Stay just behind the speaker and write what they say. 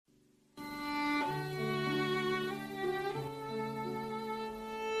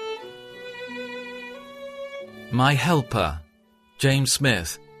My helper, James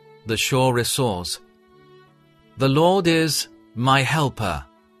Smith, The Sure Resource. The Lord is my helper,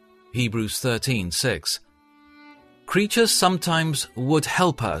 Hebrews 13:6. Creatures sometimes would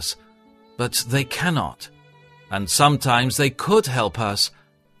help us, but they cannot. And sometimes they could help us,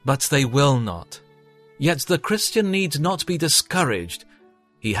 but they will not. Yet the Christian need not be discouraged.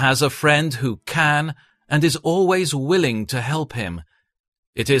 He has a friend who can and is always willing to help him.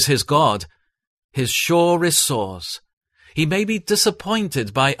 It is his God, his sure resource. He may be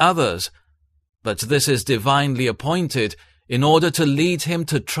disappointed by others, but this is divinely appointed in order to lead him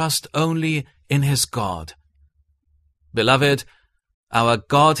to trust only in his God. Beloved, our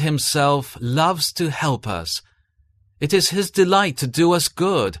God himself loves to help us. It is his delight to do us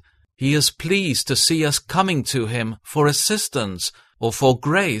good. He is pleased to see us coming to him for assistance, or for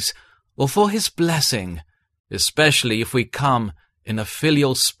grace, or for his blessing, especially if we come in a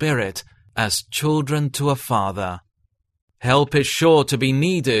filial spirit as children to a father. Help is sure to be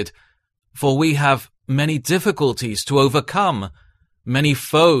needed, for we have many difficulties to overcome, many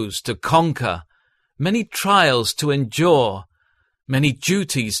foes to conquer, many trials to endure, many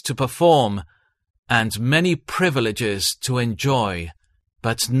duties to perform, and many privileges to enjoy.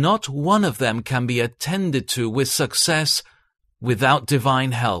 But not one of them can be attended to with success without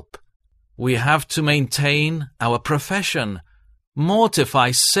divine help. We have to maintain our profession,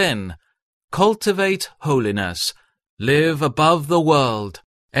 mortify sin, cultivate holiness, live above the world,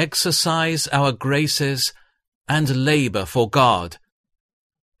 exercise our graces, and labor for God.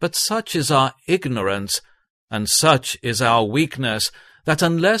 But such is our ignorance, and such is our weakness, that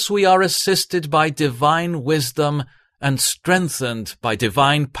unless we are assisted by divine wisdom and strengthened by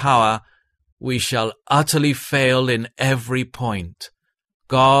divine power, we shall utterly fail in every point.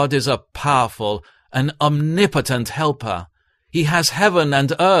 God is a powerful and omnipotent helper. He has heaven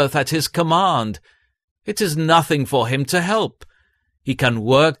and earth at his command. It is nothing for him to help. He can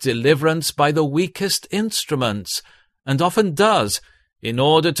work deliverance by the weakest instruments, and often does, in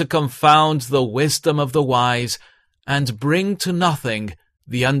order to confound the wisdom of the wise, and bring to nothing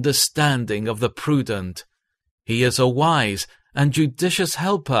the understanding of the prudent. He is a wise and judicious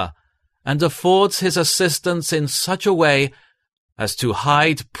helper, and affords his assistance in such a way as to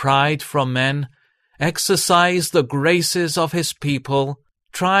hide pride from men, exercise the graces of his people,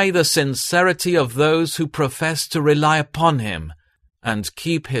 try the sincerity of those who profess to rely upon him, and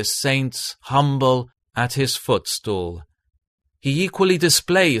keep his saints humble at his footstool. He equally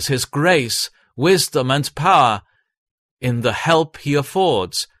displays his grace, wisdom, and power in the help he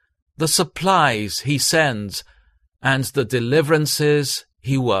affords, the supplies he sends, and the deliverances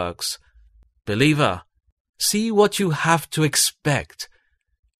he works. Believer, see what you have to expect.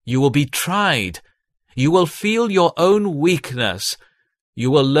 You will be tried. You will feel your own weakness.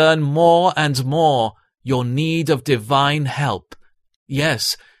 You will learn more and more your need of divine help.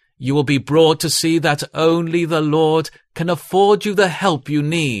 Yes, you will be brought to see that only the Lord can afford you the help you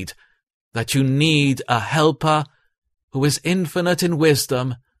need, that you need a helper who is infinite in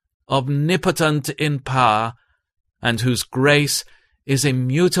wisdom, omnipotent in power, and whose grace is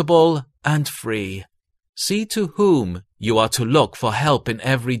immutable and free. See to whom you are to look for help in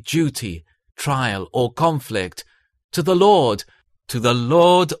every duty, trial, or conflict. To the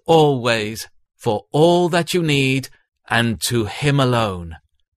Lord always, for all that you need, and to him alone.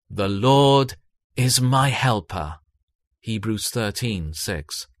 The Lord is my helper. Hebrews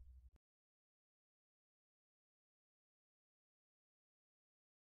 13:6.